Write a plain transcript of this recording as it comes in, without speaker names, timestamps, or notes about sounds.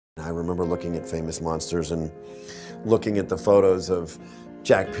I remember looking at Famous Monsters and looking at the photos of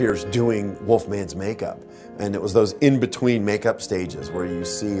Jack Pierce doing Wolfman's makeup. And it was those in-between makeup stages where you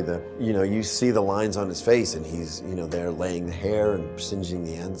see the lines on his face, and he's, there laying the hair and singeing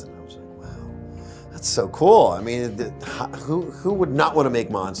the ends. And I was like, wow, that's so cool. I mean, who would not want to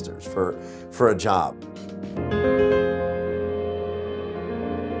make monsters for a job?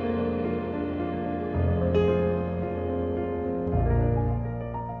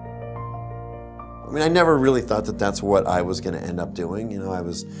 I mean, I never really thought that that's what I was going to end up doing.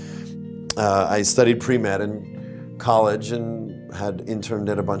 I studied pre-med in college and had interned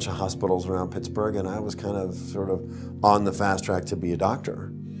at a bunch of hospitals around Pittsburgh, and I was kind of sort of on the fast track to be a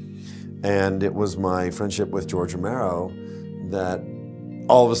doctor. And it was my friendship with George Romero that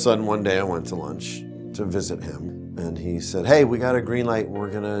all of a sudden one day I went to lunch to visit him, and he said, "Hey, we got a green light, we're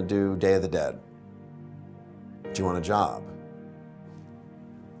going to do Day of the Dead. Do you want a job?"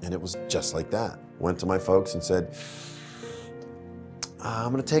 And it was just like that. Went to my folks and said,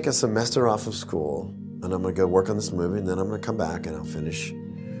 "I'm going to take a semester off of school, and I'm going to go work on this movie, and then I'm going to come back and I'll finish.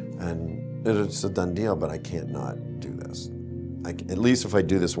 And it's a done deal, but I can't not do this. At least if I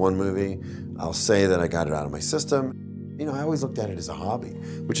do this one movie, I'll say that I got it out of my system." I always looked at it as a hobby,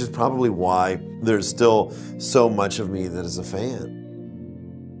 which is probably why there's still so much of me that is a fan.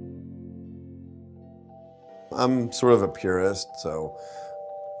 I'm sort of a purist, so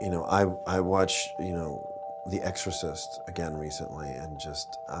I watch, The Exorcist again recently, and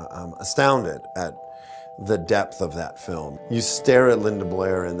just I'm astounded at the depth of that film. You stare at Linda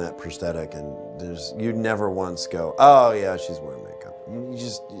Blair in that prosthetic, and you never once go, "Oh yeah, she's wearing makeup."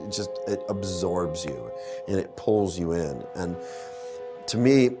 It absorbs you, and it pulls you in. And to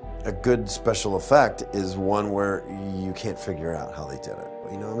me, a good special effect is one where you can't figure out how they did it.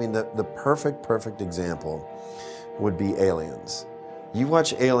 The perfect example would be Aliens. You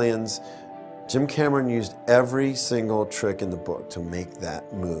watch Aliens, Jim Cameron used every single trick in the book to make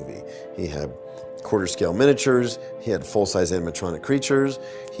that movie. He had quarter-scale miniatures, he had full-size animatronic creatures,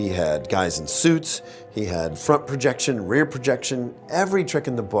 he had guys in suits, he had front projection, rear projection, every trick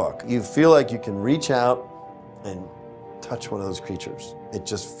in the book. You feel like you can reach out and touch one of those creatures. It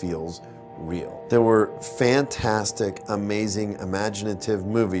just feels real. There were fantastic, amazing, imaginative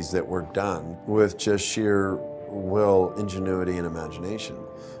movies that were done with just sheer will, ingenuity, and imagination.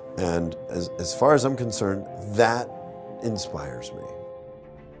 And as far as I'm concerned, that inspires me.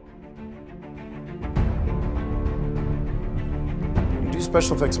 When you do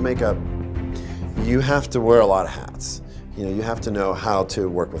special effects makeup, you have to wear a lot of hats. You have to know how to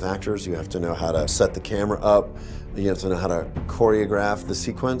work with actors, you have to know how to set the camera up, you have to know how to choreograph the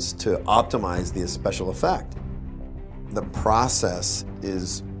sequence to optimize the special effect. The process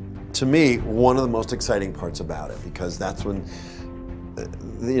is, to me, one of the most exciting parts about it, because that's when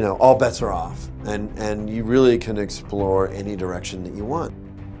all bets are off, and you really can explore any direction that you want.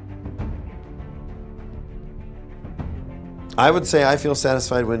 I would say I feel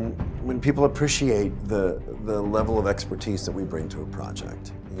satisfied when people appreciate the level of expertise that we bring to a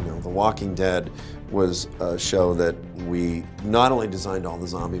project. The Walking Dead was a show that we not only designed all the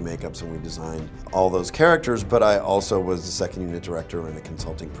zombie makeups and we designed all those characters, but I also was the second unit director and a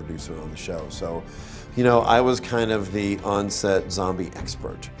consulting producer on the show. So, I was kind of the on-set zombie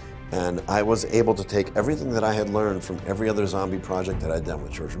expert. And I was able to take everything that I had learned from every other zombie project that I'd done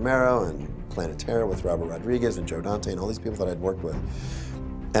with George Romero and Planet Terror with Robert Rodriguez and Joe Dante and all these people that I'd worked with.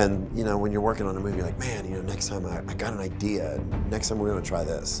 And when you're working on a movie, you're like, man, next time I got an idea. Next time we're going to try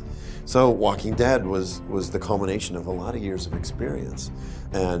this. So Walking Dead was the culmination of a lot of years of experience,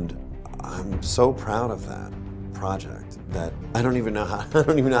 and I'm so proud of that project that I don't even know how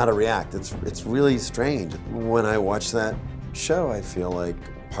to react. It's really strange. When I watch that show, I feel like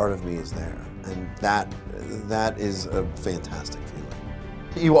part of me is there, and that is a fantastic feeling.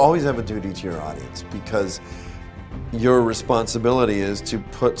 You always have a duty to your audience, because your responsibility is to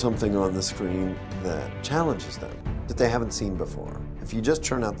put something on the screen that challenges them, that they haven't seen before. If you just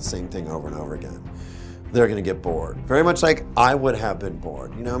churn out the same thing over and over again, they're going to get bored. Very much like I would have been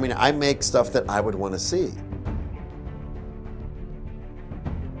bored. I make stuff that I would want to see.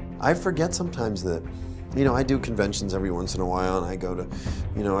 I forget sometimes that, I do conventions every once in a while, and I go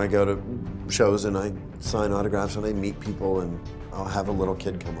to shows and I sign autographs and I meet people, and I'll have a little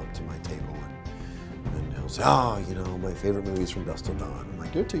kid come up to my table and he'll say, "Oh, my favorite movie is From Dusk Till Dawn." I'm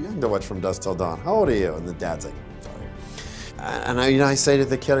like, "You're too young to watch From Dusk Till Dawn. How old are you?" And the dad's like, "Sorry." And I say to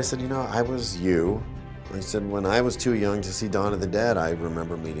the kid, I said, "I was you." I said, when I was too young to see Dawn of the Dead, I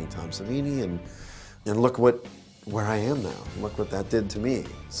remember meeting Tom Savini, and look where I am now. Look what that did to me.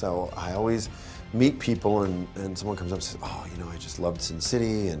 So I always meet people and someone comes up and says, oh, you know, I just loved Sin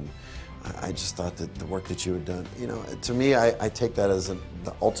City, and I just thought that the work that you had done, you know, to me, I take that as the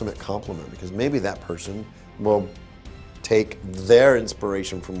ultimate compliment, because maybe that person will take their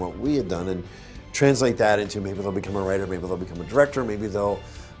inspiration from what we had done and translate that into, maybe they'll become a writer, maybe they'll become a director, maybe they'll,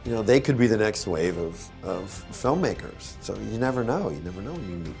 you know, they could be the next wave of filmmakers. So you never know when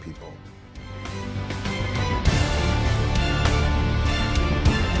you meet people.